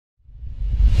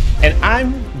And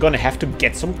I'm gonna have to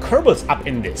get some Kerbals up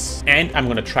in this. And I'm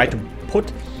gonna try to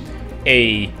put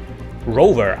a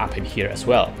rover up in here as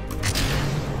well.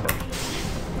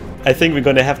 I think we're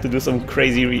gonna have to do some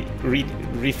crazy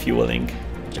refueling.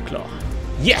 The claw.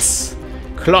 Yes!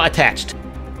 Claw attached.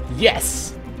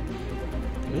 Yes!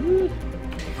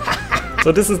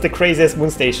 So this is the craziest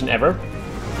moon station ever.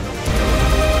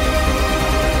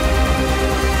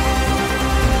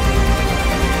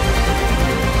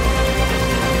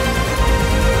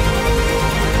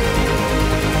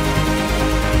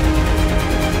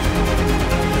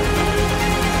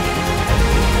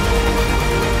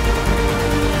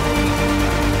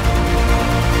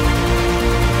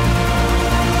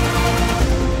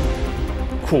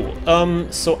 Cool.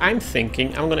 So I'm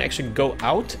thinking I'm gonna actually go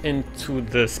out into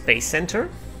the space center.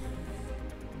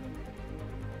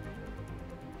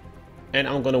 And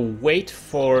I'm gonna wait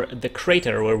for the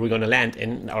crater where we're gonna land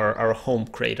in, our home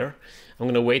crater. I'm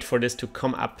gonna wait for this to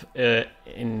come up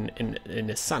in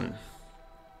the sun.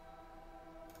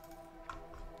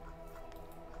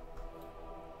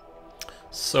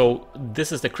 So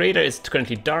this is the crater. It's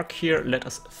currently dark here. Let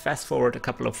us fast forward a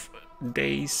couple of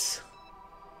days.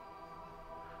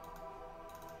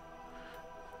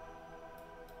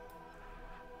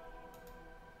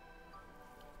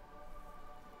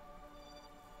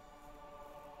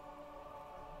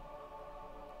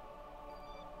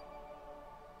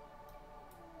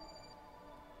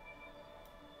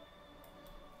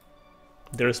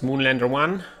 There's Moonlander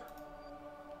 1.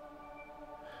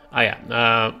 Ah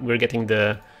yeah, we're getting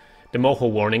the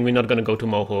Moho warning. We're not gonna go to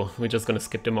Moho. We're just gonna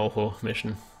skip the Moho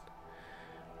mission.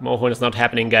 Moho is not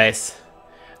happening, guys.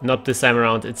 Not this time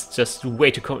around. It's just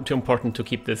way too important to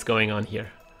keep this going on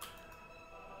here.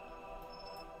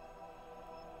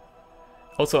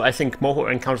 Also, I think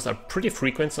Moho encounters are pretty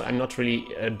frequent, so I'm not really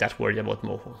that worried about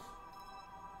Moho.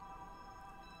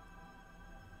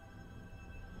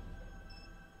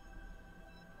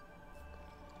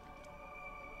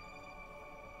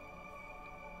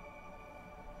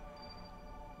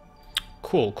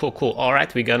 Cool, cool, cool. All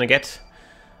right, we're gonna get...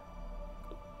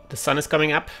 The sun is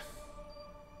coming up.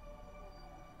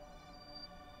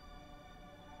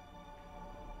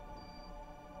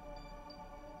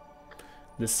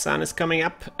 The sun is coming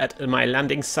up at my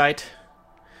landing site.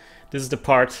 This is the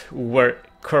part where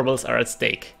Kerbals are at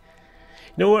stake.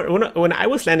 You know, when I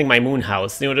was landing my moon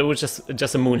house, you know, there was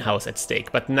just a moon house at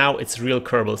stake, but now it's real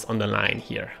Kerbals on the line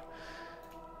here.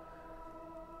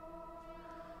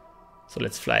 So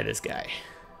let's fly this guy.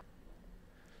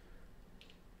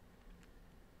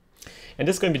 And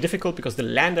this is going to be difficult because the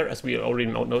lander, as we already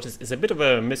noticed, is a bit of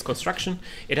a misconstruction.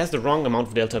 It has the wrong amount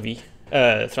of delta V,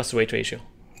 thrust-to-weight ratio.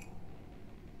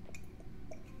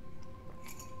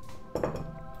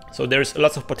 So there's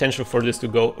lots of potential for this to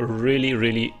go really,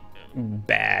 really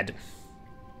bad.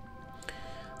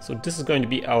 So this is going to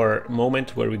be our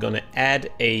moment where we're going to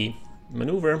add a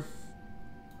maneuver.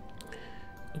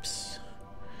 Oops.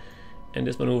 And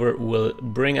this maneuver will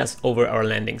bring us over our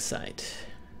landing site.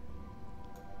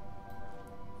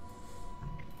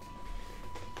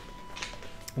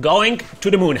 Going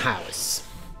to the moon house.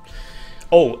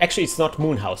 Oh, actually it's not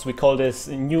moon house. We call this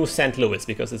New St. Louis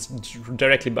because it's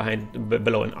directly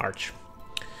below an arch.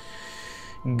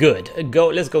 Good.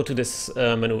 Let's go to this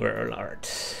maneuver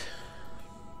alert.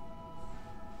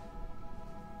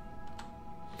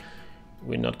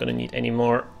 We're not gonna need any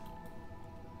more.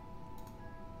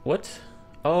 What?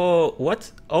 Oh,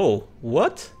 what? Oh,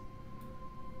 what?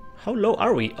 How low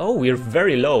are we? Oh, we're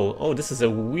very low. Oh, this is a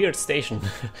weird station.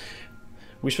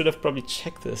 We should have probably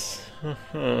checked this.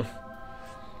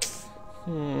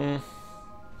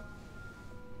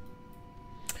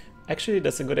 Actually,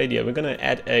 that's a good idea. We're gonna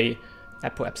add a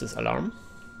apoapsis alarm.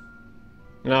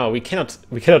 No, we cannot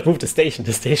move the station.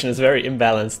 The station is very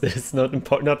imbalanced. It's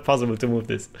not possible to move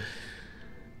this.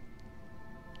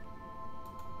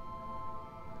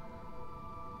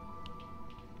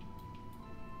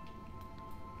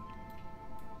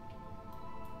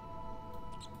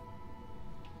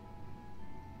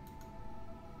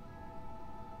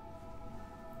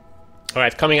 All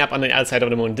right, coming up on the outside of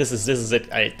the moon. This is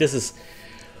it. This is,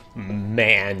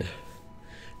 man.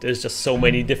 There's just so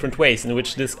many different ways in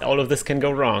which all of this can go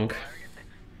wrong.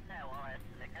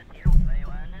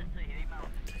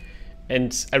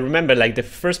 And I remember, like, the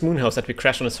first moon house that we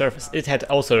crashed on the surface, it had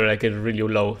also like a really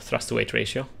low thrust-to-weight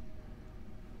ratio.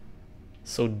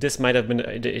 So this might have been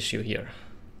the issue here.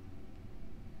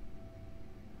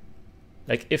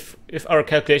 Like, if our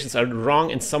calculations are wrong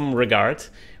in some regard,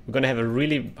 we're gonna have a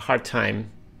really hard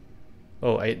time.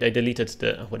 Oh, I deleted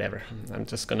the whatever. I'm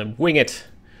just gonna wing it.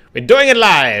 We're doing it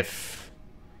live.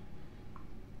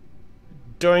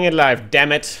 Doing it live,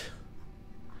 damn it.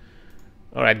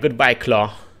 Alright, goodbye,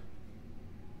 Claw.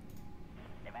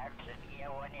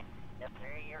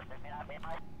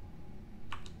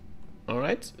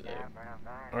 Alright,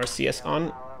 RCS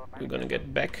on. We're gonna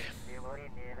get back.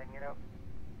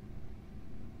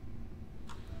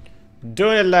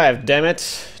 Doing it live, damn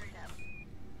it.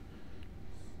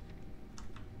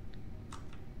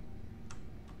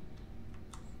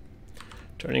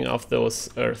 Turning off those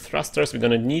thrusters. We're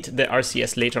gonna need the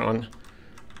RCS later on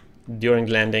during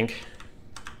landing.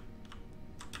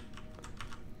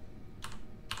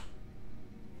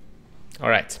 All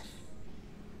right.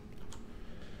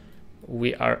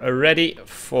 We are ready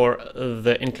for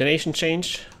the inclination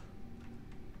change.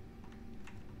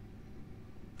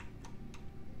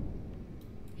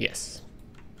 Yes.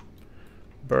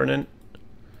 Burnin'.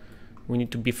 We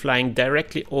need to be flying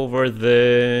directly over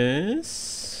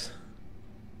this.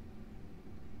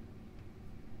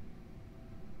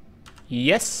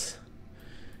 Yes.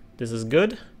 This is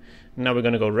good. Now we're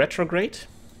gonna go retrograde.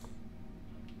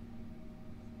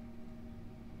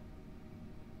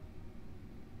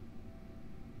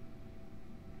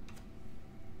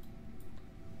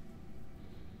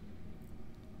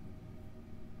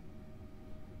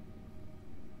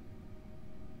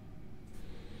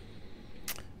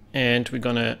 And we're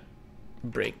gonna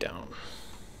break down.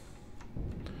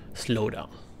 Slow down.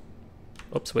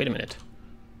 Oops, wait a minute.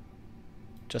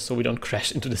 Just so we don't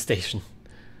crash into the station.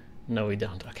 No, we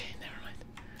don't. Okay, never mind.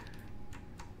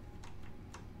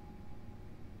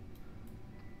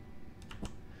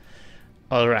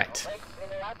 All right.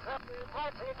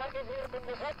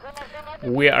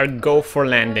 We are go for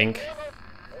landing.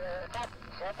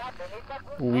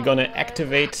 We're gonna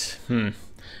activate...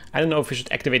 I don't know if we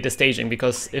should activate the staging,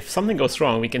 because if something goes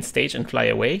wrong, we can stage and fly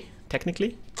away,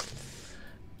 technically.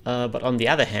 But on the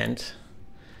other hand,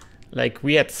 like,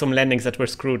 we had some landings that were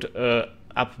screwed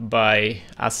up by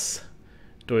us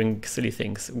doing silly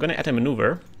things. I'm gonna add a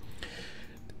maneuver.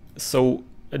 So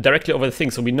directly over the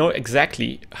thing, so we know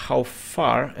exactly how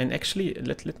far, and actually,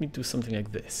 let me do something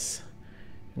like this.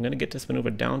 I'm gonna get this maneuver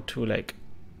down to like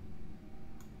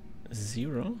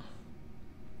 0.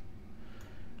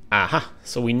 Aha,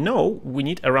 so we know we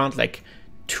need around like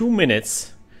 2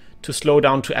 minutes to slow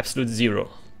down to absolute 0.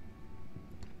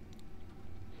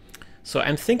 So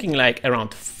I'm thinking like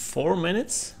around 4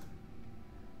 minutes.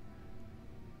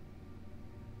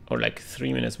 Or like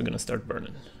 3 minutes we're gonna start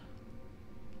burning.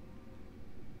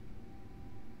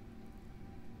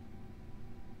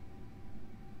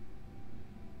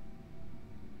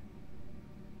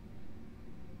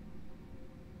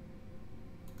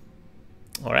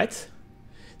 All right.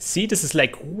 See, this is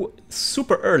like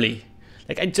super early.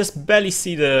 Like I just barely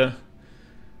see the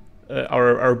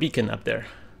our beacon up there.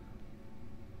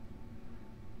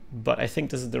 But I think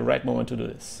this is the right moment to do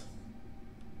this.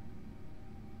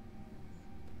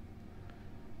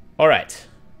 All right.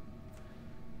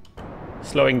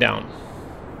 Slowing down.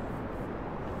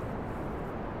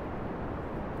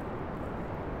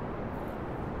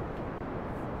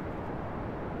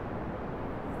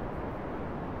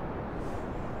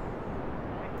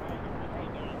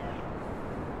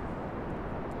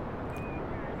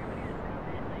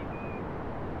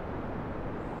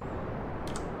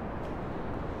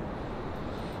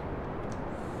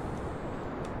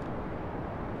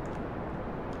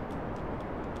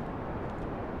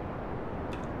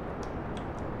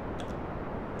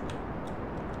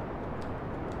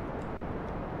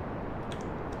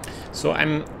 So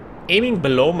I'm aiming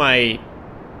below my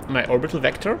orbital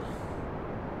vector.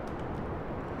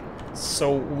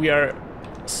 So we are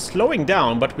slowing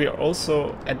down, but we are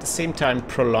also at the same time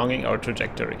prolonging our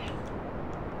trajectory.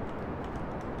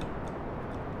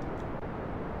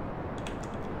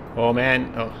 Oh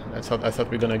man, oh, I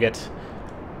thought we were gonna get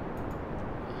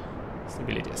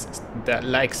stability assist. That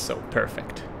like so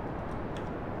perfect.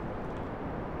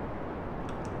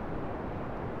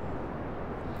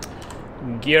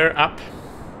 Gear up,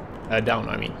 down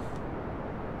I mean.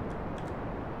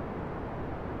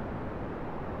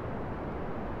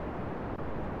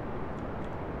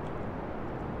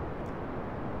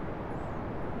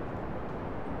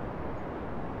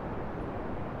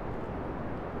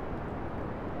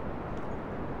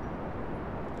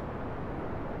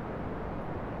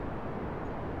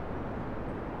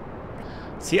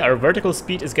 See, our vertical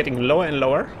speed is getting lower and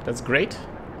lower. That's great.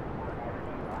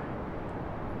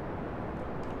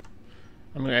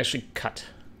 I'm going to actually cut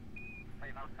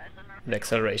the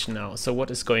acceleration now. So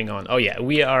what is going on? Oh yeah,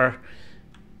 we are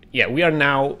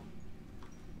now,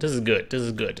 this is good, this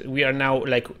is good. We are now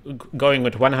like going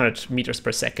with 100 meters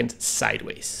per second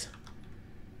sideways.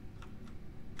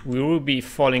 we will be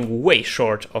falling way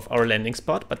short of our landing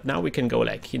spot, but now we can go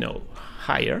like, you know,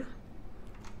 higher.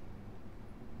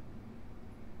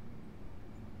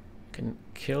 Can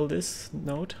kill this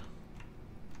node.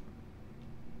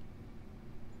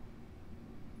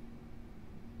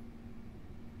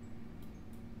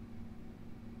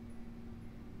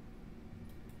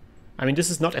 I mean,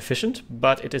 this is not efficient,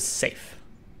 but it is safe.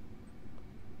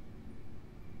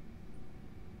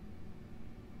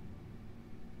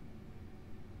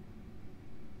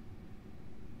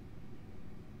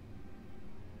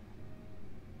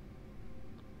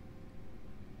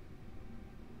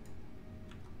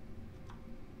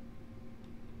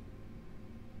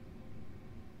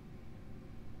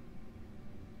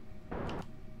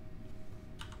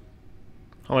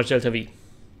 How much delta V?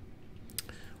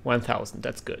 1000,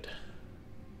 that's good.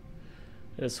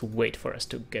 Let's wait for us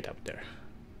to get up there.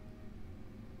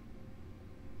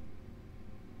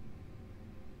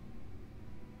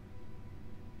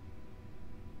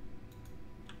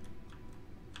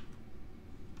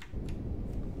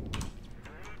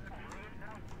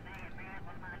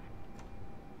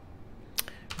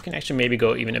 We can actually maybe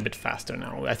go even a bit faster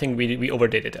now. I think we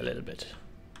overdid it a little bit.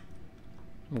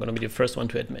 I'm gonna be the first one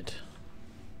to admit.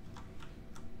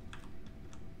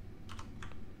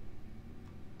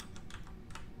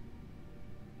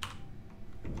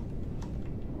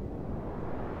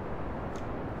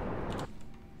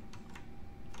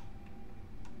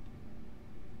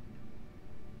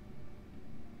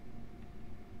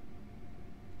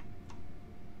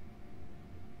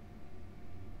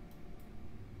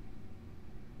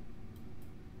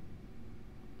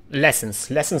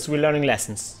 Lessons, we're learning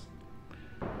lessons.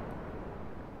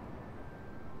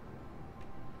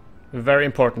 Very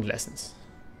important lessons.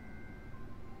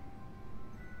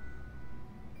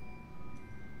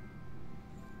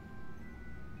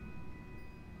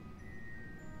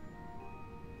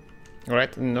 All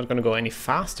right, I'm not gonna go any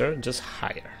faster, just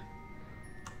higher.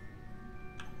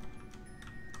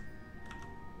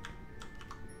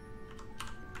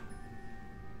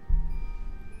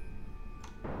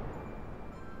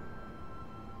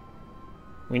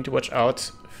 We need to watch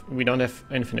out, we don't have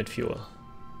infinite fuel.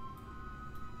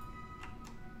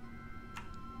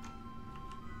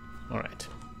 All right.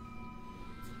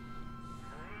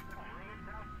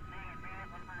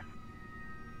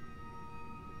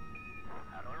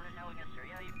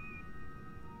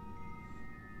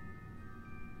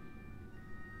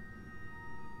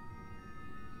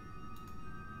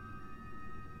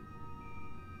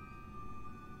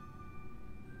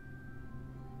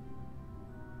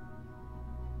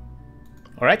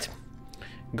 All right,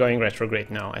 going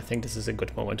retrograde now. I think this is a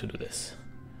good moment to do this.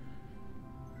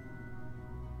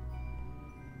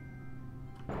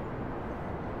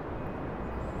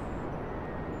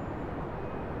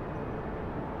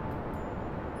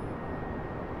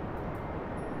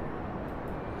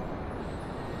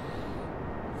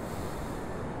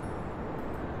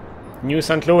 New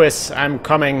St. Louis, I'm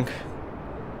coming.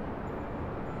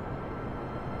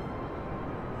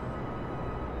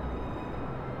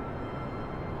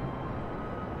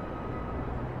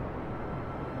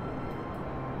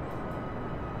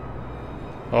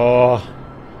 Oh,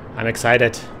 I'm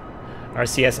excited.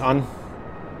 RCS on.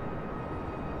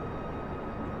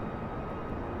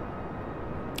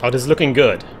 Oh, this is looking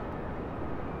good.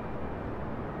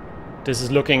 This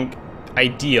is looking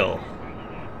ideal.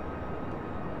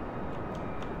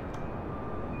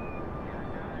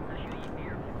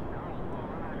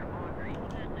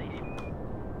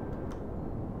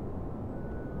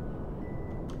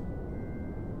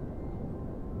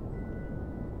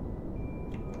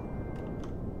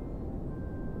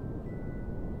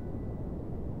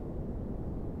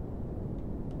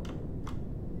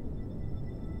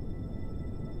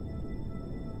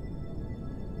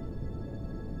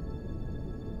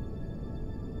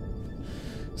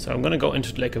 So I'm gonna go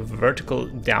into like a vertical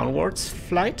downwards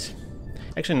flight.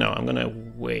 Actually, no, I'm gonna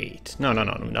wait. No, I'm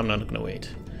not gonna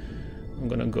wait. I'm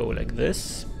gonna go like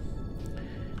this.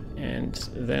 And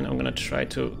then I'm gonna try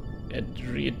to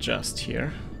readjust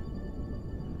here.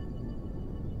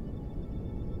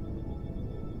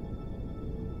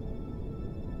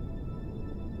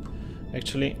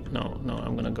 Actually, no,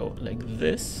 I'm gonna go like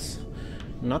this.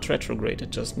 Not retrograde,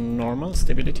 just normal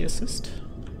stability assist.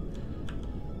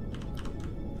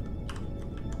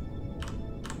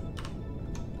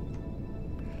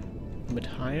 A bit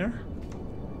higher.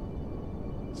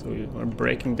 So we are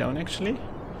breaking down actually.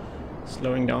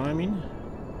 Slowing down, I mean.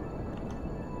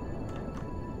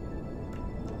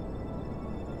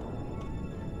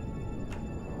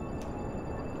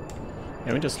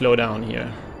 I need to slow down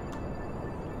here.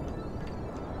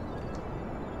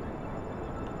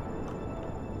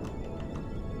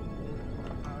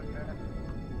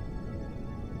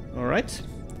 Alright.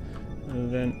 And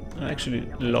then actually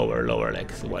lower, like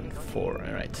what, 4,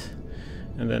 alright.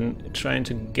 And then trying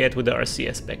to get with the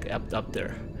RCS back up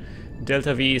there.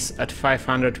 Delta V is at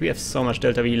 500. We have so much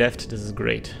Delta V left. This is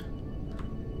great.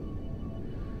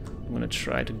 I'm gonna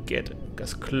try to get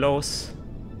as close.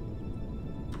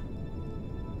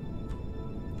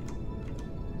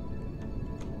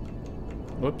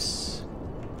 Whoops.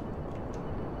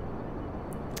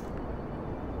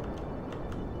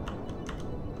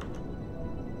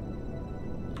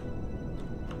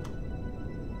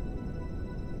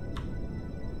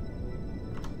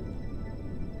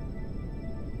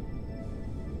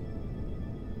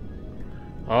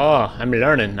 Oh, I'm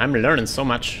learning so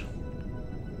much.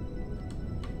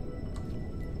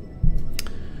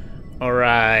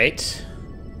 Alright.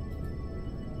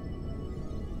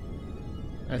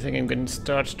 I think I'm gonna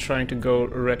start trying to go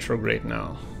retrograde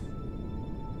now.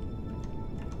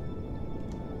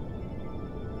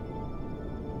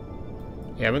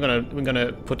 Yeah, we're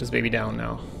gonna put this baby down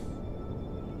now.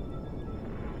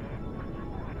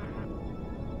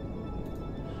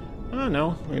 Oh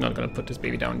no, we're not gonna put this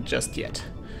baby down just yet.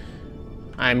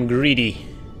 I'm greedy.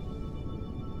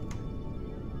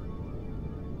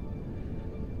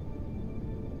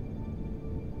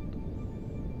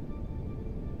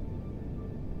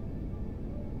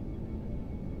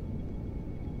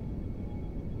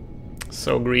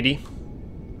 So greedy.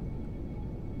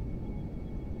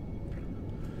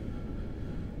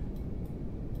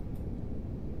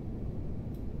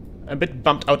 A bit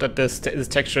bumped out that this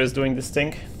texture is doing this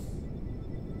thing.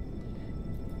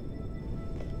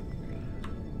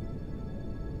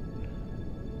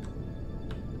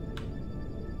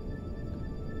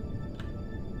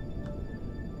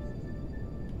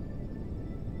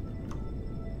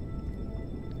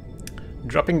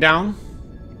 Dropping down.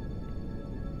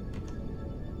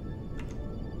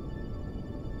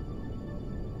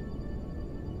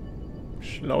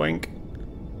 Slowing.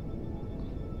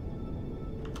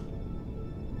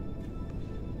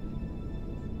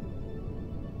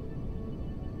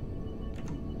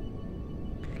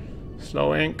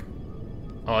 Slowing.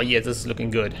 Oh yeah, this is looking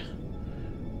good.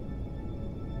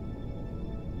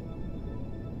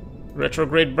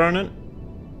 Retrograde burning.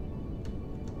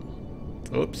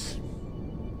 Oops.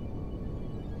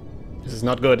 This is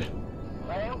not good.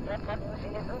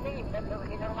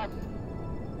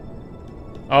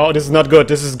 Oh, this is not good.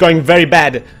 This is going very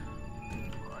bad.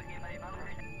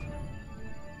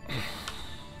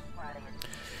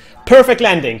 Perfect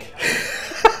landing.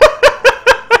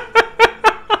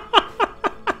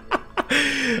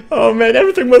 Oh man,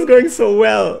 everything was going so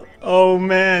well. Oh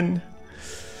man.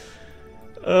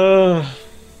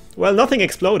 Well, nothing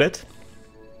exploded.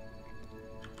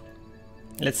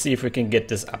 Let's see if we can get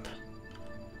this up.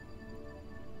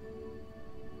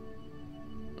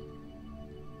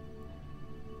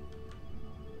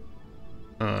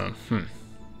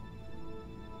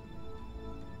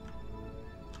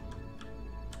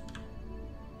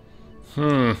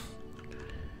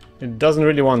 It doesn't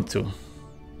really want to.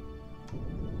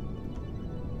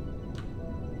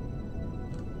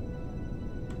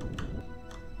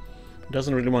 It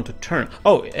doesn't really want to turn.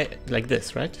 Oh, like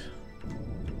this, right?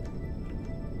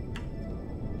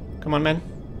 Come on, man.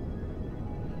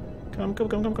 Come.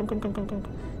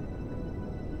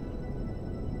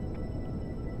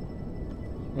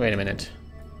 Wait a minute.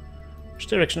 Which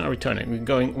direction are we turning? We're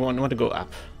going. We want to go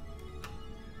up.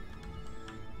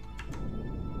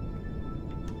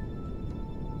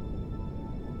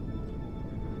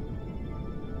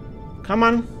 Come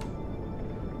on.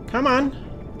 Come on.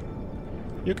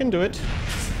 You can do it.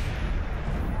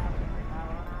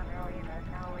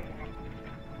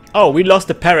 Oh, we lost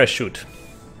the parachute.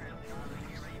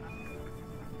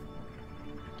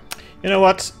 You know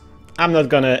what? I'm not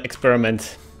gonna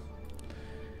experiment.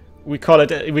 We call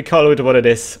it what it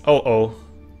is. Oh.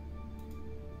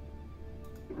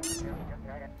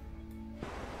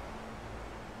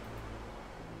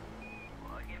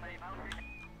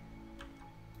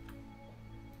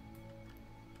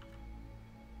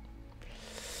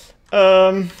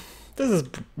 This is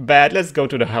bad. Let's go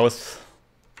to the house.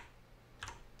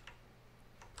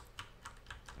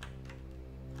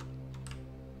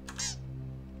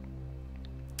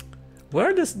 Where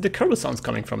are the Kerbal sounds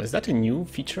coming from? Is that a new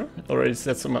feature? Or is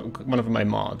that one of my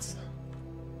mods?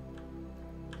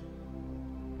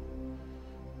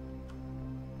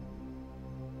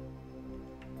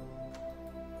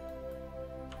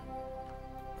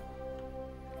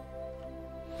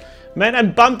 Man,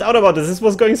 I'm bummed out about this. This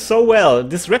was going so well.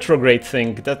 This retrograde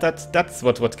thing. That's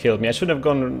what killed me. I shouldn't have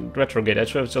gone retrograde. I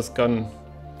should have just gone...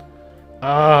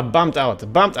 bummed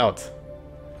out. Bummed out.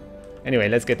 Anyway,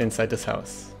 let's get inside this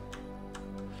house.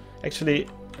 Actually,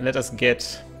 let us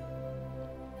get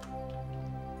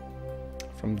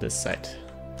from this side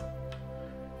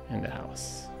in the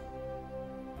house.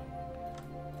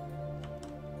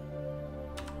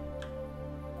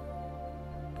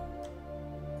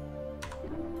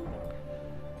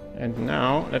 And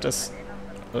now let us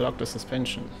lock the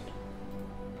suspension.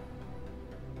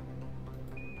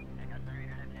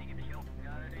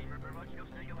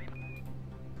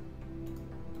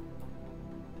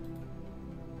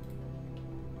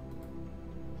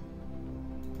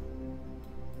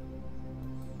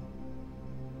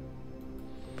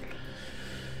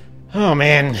 Oh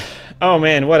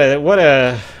man, what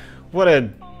a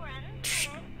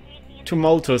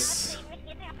tumultuous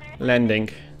landing.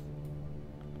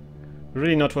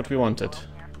 Really not what we wanted.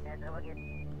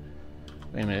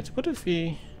 Wait a minute, what if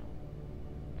we...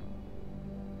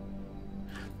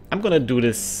 I'm gonna do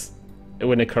this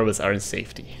when the Kerbals are in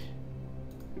safety.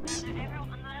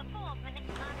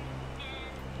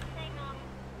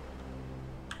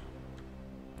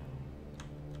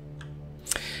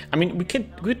 I mean, we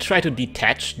could try to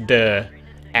detach the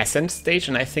ascent stage,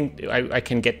 and I think I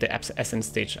can get the ascent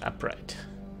stage upright.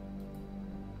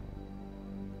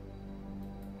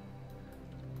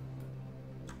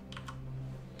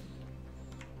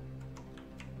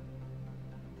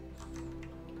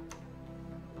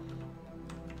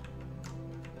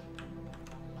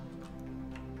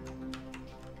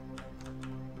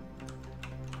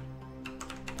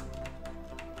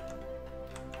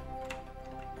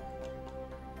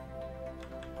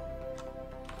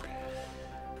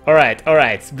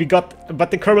 Alright, we got... But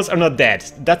the Kerbals are not dead.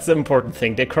 That's the important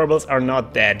thing. The Kerbals are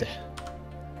not dead.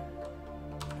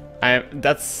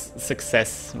 That's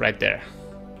success right there.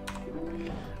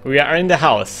 We are in the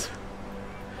house.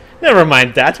 Never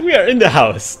mind that, we are in the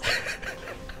house.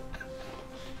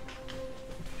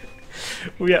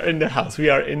 We are in the house. We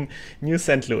are in New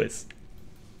St. Louis.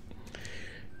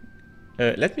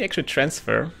 Let me actually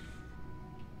transfer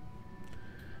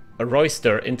a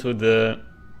Royster into the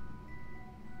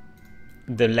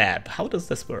lab. How does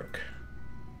this work?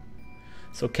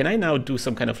 So can I now do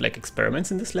some kind of like experiments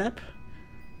in this lab?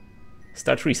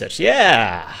 Start research.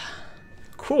 Yeah!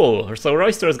 Cool. So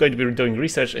Royster is going to be doing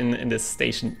research in this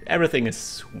station. Everything is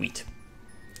sweet.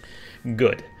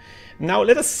 Good. Now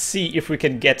let us see if we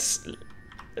can get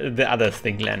the other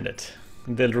thing landed.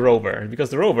 The rover. Because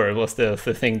the rover was the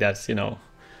thing that, you know,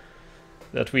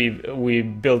 that we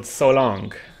built so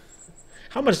long.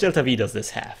 How much delta V does this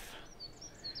have?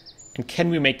 And can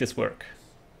we make this work?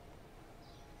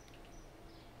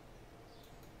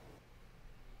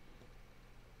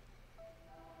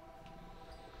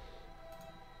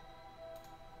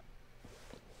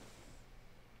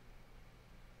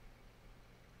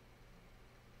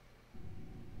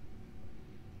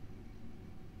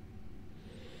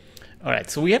 Alright,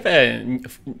 so we have a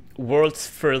world's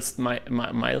first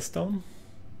milestone.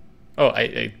 Oh,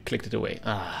 I clicked it away.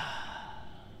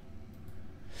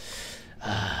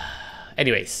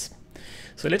 Anyways,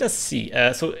 so let us see.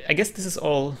 So I guess this is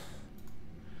all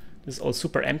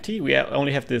super empty. We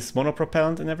only have this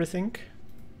monopropellant and everything.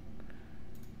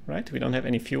 Right? We don't have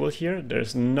any fuel here.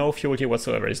 There's no fuel here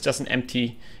whatsoever. It's just an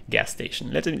empty gas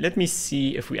station. Let me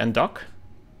see if we undock.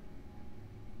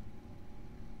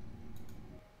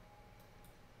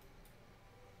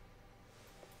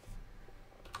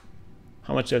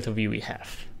 How much delta V we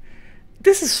have.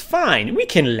 This is fine. We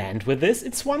can land with this.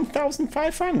 It's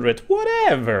 1,500.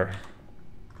 Whatever.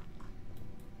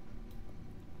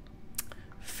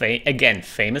 Again,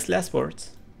 famous last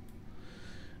words.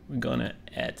 We're gonna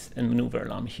add a maneuver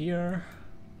alarm here.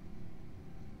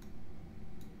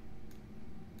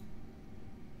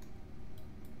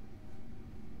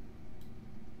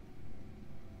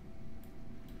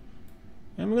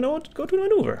 And we're gonna go to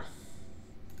maneuver.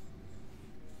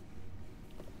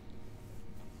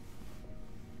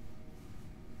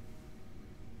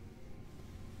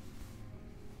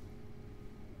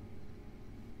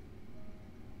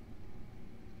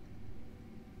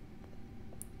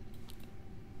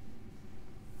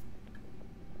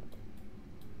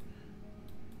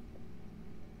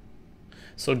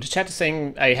 So the chat is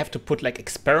saying I have to put like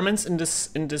experiments in this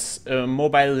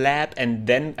mobile lab, and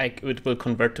then it will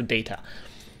convert to data.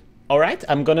 All right,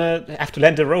 I'm gonna have to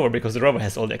land the rover because the rover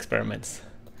has all the experiments.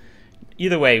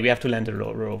 Either way, we have to land the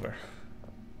rover.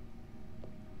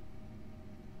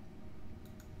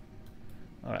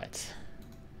 All right,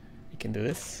 we can do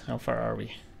this. How far are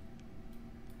we?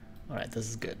 All right, this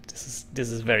is good. This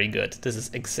is very good. This is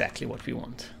exactly what we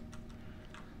want.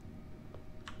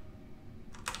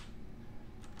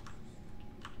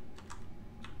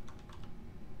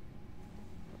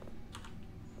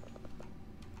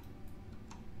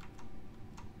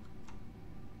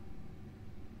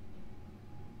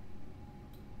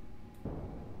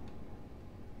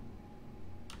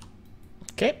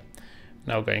 Okay,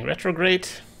 now going retrograde.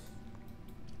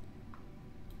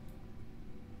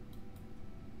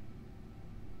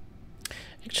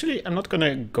 Actually, I'm not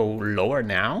gonna go lower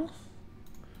now.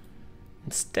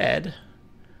 Instead,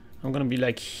 I'm gonna be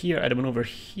like here, add one over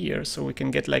here, so we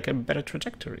can get like a better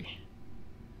trajectory.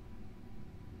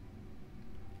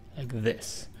 Like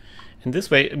this. And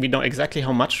this way, we know exactly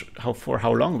how much, for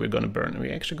how long we're gonna burn.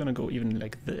 We're actually gonna go even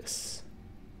like this.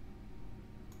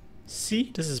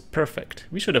 See, this is perfect.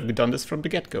 We should have done this from the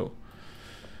get-go.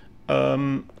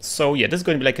 So yeah, this is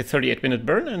going to be like a 38-minute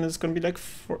burn, and it's going to be like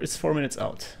it's 4 minutes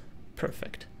out.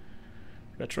 Perfect.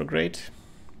 Retrograde.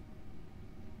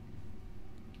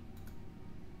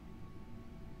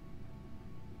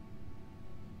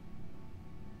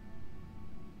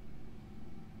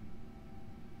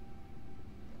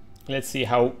 Let's see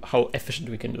how efficient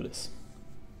we can do this.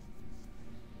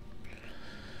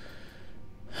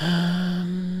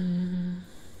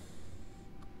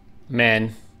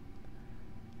 Man.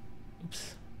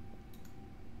 Oops.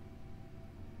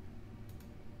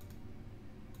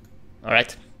 All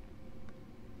right.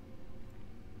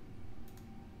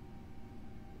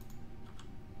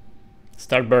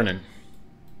 Start burning.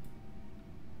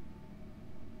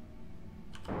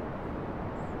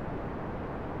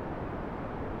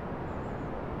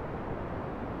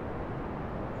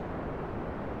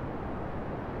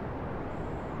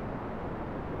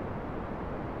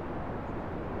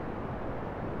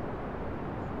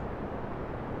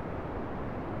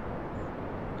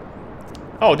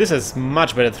 Oh, this has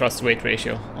much better thrust weight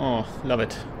ratio. Oh, love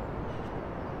it.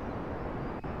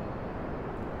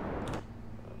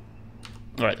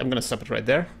 Alright, I'm gonna stop it right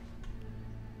there.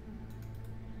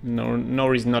 No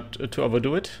reason not to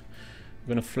overdo it. I'm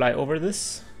gonna fly over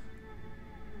this.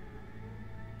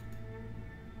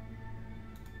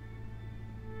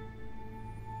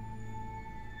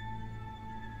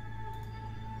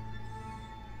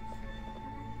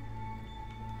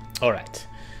 Alright.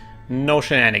 No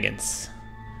shenanigans.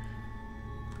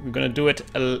 We're gonna do it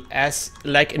as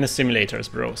like in the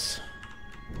simulators, bros.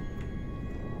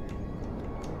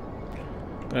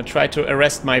 I'm gonna try to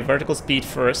arrest my vertical speed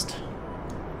first.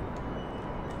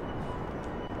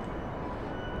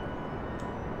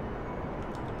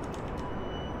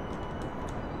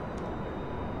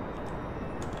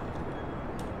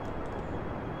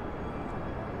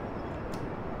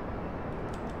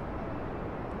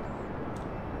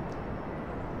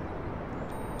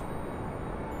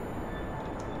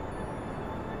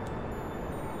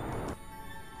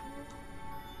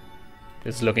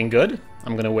 It's looking good.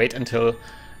 I'm gonna wait until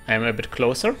I'm a bit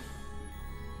closer.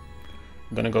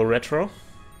 I'm gonna go retro.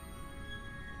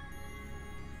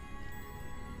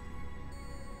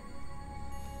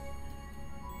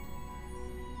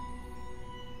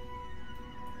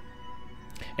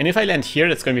 And if I land here,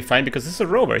 that's gonna be fine because this is a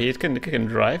rover. He can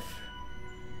drive.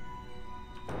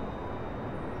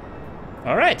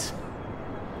 All right,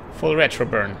 full retro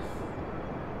burn.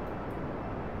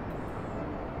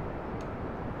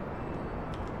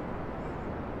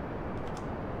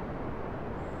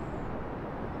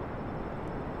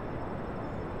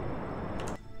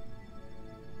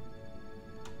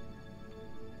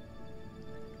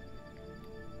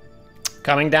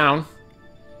 Coming down.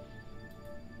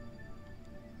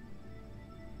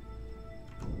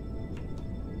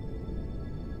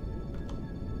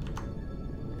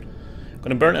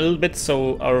 Gonna burn a little bit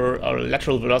so our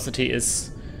lateral velocity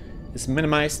is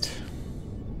minimized.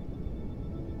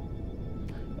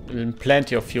 And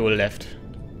plenty of fuel left.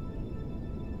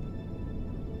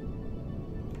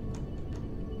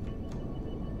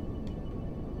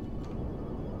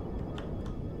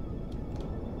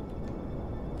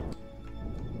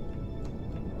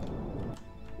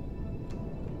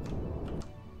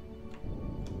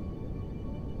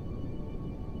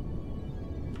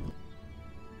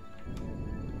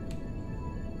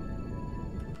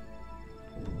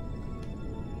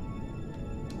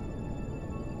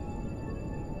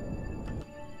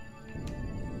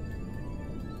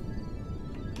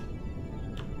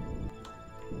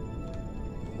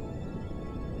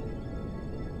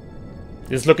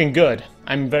 This is looking good.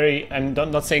 I'm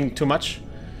not saying too much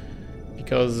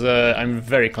because I'm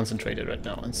very concentrated right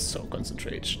now and so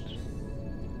concentrated.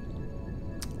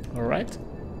 All right,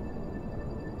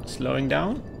 slowing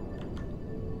down.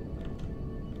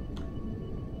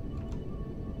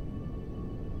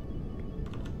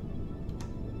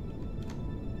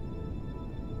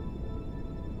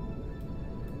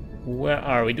 Where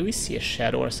are we? Do we see a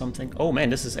shadow or something? Oh man,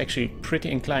 this is actually pretty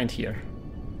inclined here.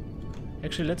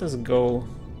 Actually, let us go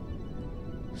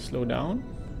slow down.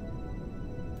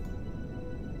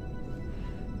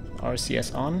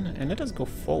 RCS on, and let us go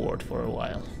forward for a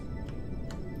while.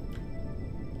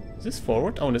 Is this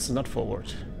forward? Oh, this is not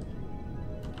forward.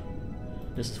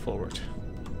 This is forward.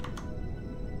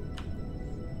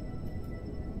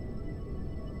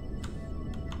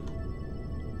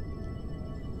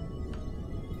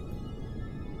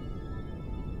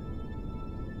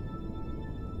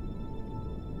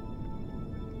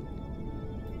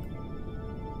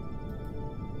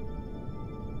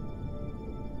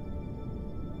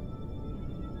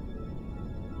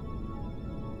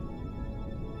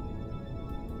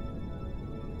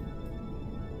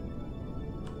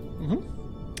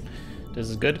 This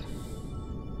is good.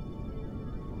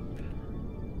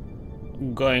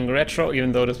 Going retro,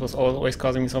 even though this was always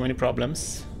causing me so many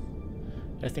problems.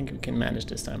 I think we can manage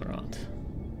this time around.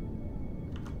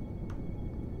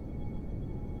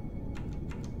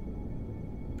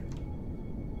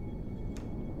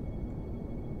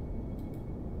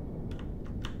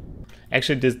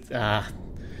 Actually, this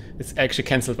actually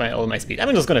cancelled all my speed.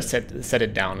 I'm just gonna set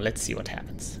it down. Let's see what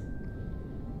happens.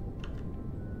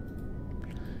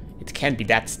 It can't be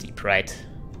that steep, right?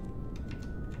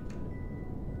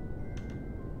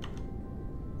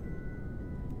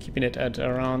 Keeping it at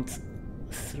around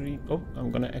 3. Oh,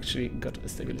 I'm gonna actually got a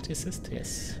stability assist.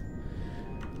 Yes.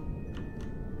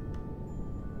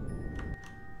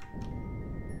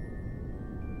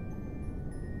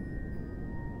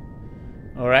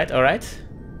 All right, all right.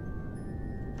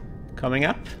 Coming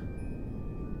up.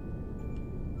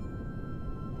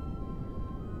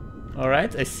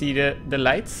 Alright, I see the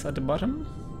lights at the bottom.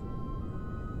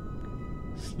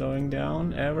 Slowing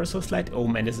down ever so slightly. Oh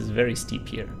man, this is very steep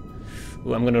here.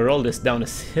 Ooh, I'm gonna roll this down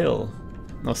this hill.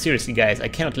 No, seriously guys, I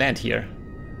cannot land here.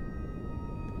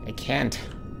 I can't.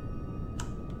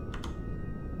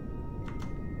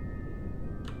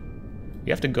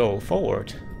 You have to go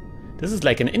forward. This is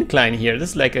like an incline here.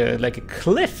 This is like a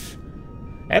cliff.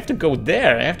 I have to go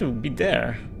there. I have to be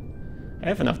there. I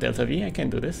have enough delta V. I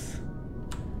can do this.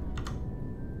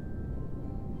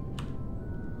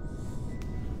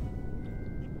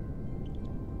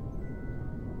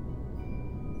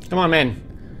 Come on, man.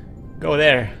 Go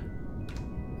there.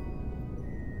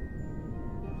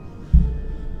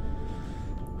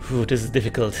 Whew, this is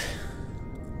difficult.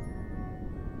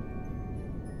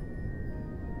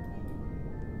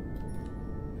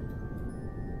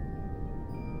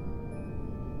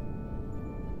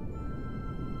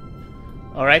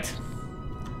 All right.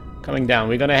 Coming down.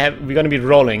 We're gonna be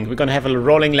rolling. We're gonna have a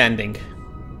rolling landing.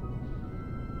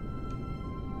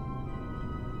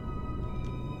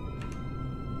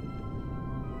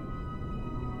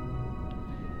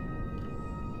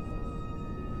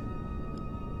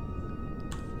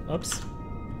 Oops.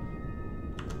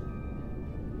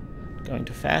 Going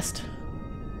too fast.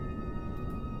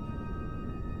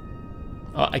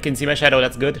 Oh, I can see my shadow,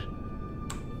 that's good.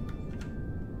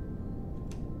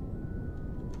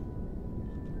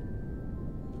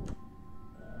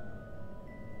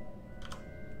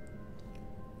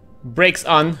 Brakes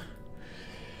on.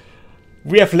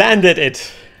 We have landed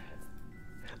it.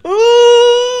 Ooh!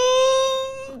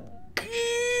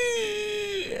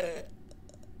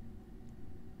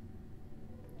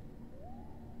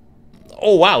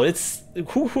 Oh wow, it's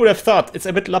who would have thought? It's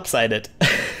a bit lopsided.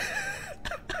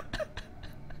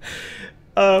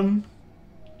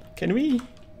 Can we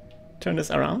turn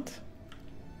this around?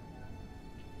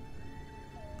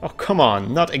 Oh come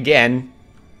on, not again.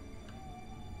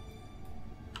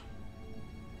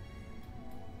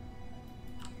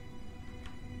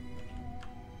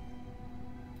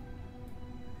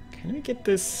 Can we get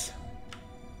this?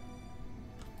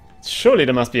 Surely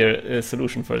there must be a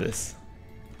solution for this.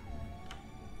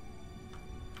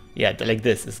 Yeah, like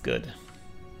this is good.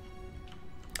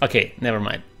 Okay, never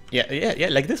mind. Yeah,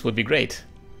 like this would be great.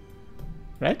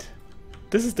 Right?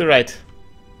 This is the right.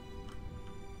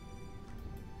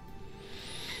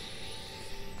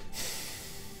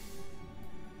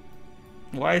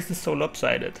 Why is this so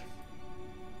lopsided?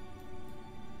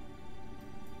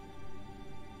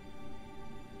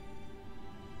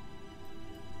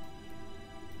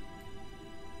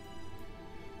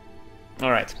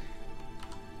 All right.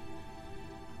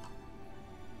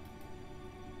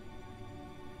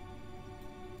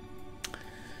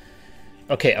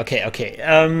 Okay.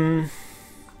 I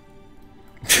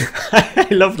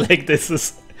love like this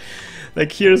is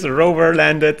like here's a rover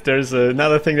landed, there's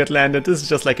another thing that landed. This is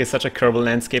just like such a Kerbal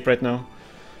landscape right now.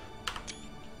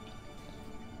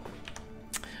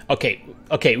 Okay,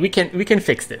 we can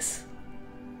fix this.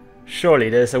 Surely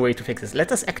there's a way to fix this.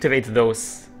 Let us activate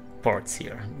those ports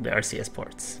here, the RCS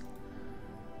ports.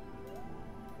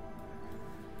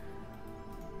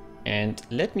 And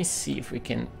let me see if we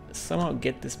can somehow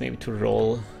get this maybe to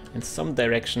roll in some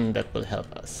direction that will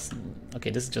help us. Okay,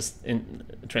 this is just in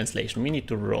translation. We need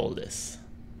to roll this.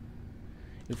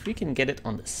 If we can get it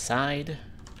on the side,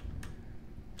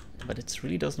 but it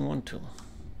really doesn't want to.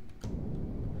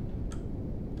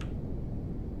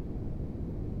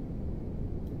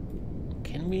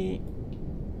 Can we?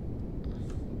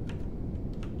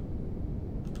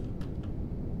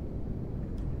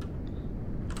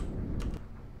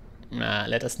 Nah,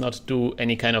 let us not do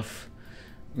any kind of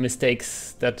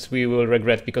mistakes that we will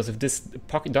regret, because if this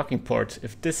pocket docking port,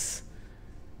 if this...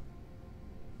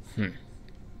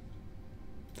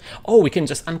 Oh, we can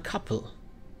just uncouple.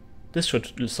 This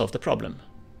should solve the problem.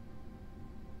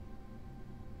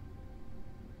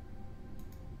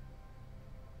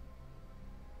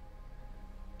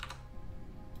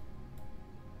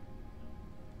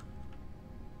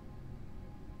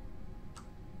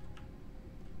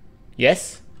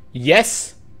 Yes?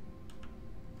 Yes?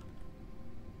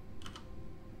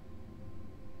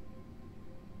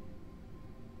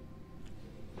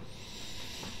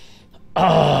 Oh,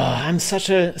 I'm such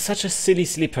a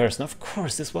silly person. Of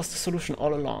course, this was the solution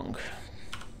all along.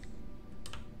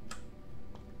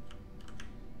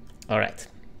 All right,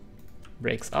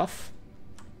 brakes off.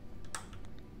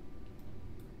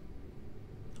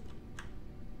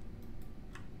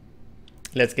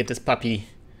 Let's get this puppy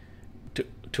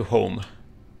to home.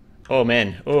 Oh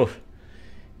man, oh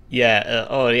yeah,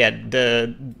 oh yeah.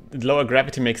 The lower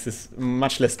gravity makes this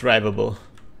much less drivable.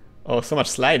 Oh, so much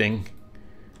sliding.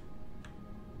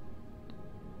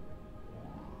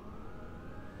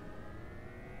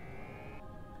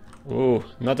 Oh,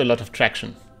 not a lot of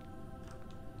traction.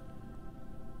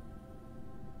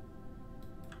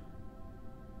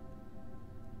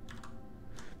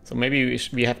 So maybe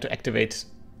we have to activate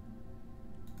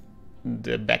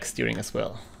the back steering as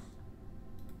well.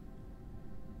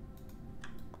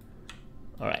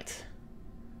 All right.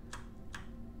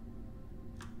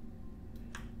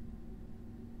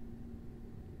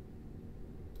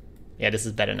 Yeah, this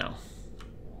is better now.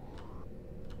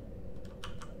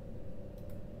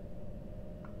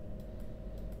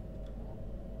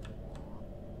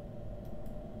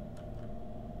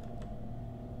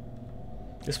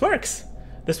 This works!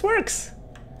 This works!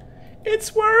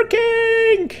 It's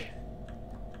working!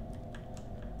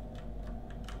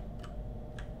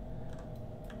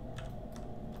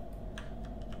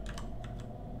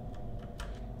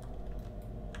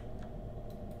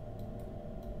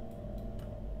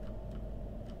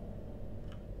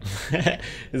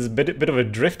 There's a bit of a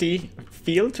drifty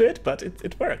feel to it, but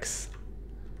it works.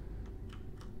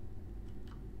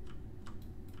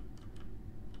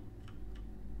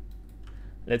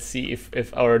 Let's see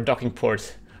if our docking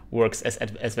port works as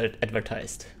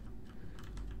advertised.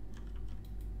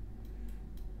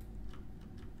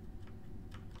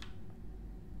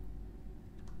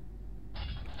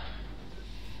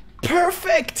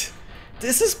 Perfect!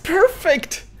 This is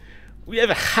perfect! We have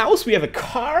a house, we have a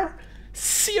car.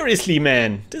 Seriously,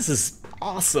 man, this is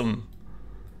awesome.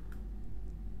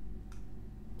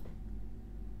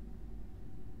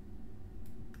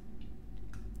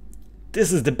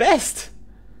 This is the best.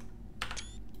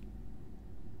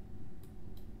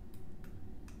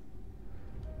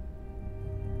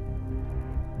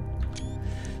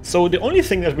 So the only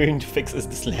thing that we're going to fix is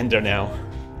this lander now.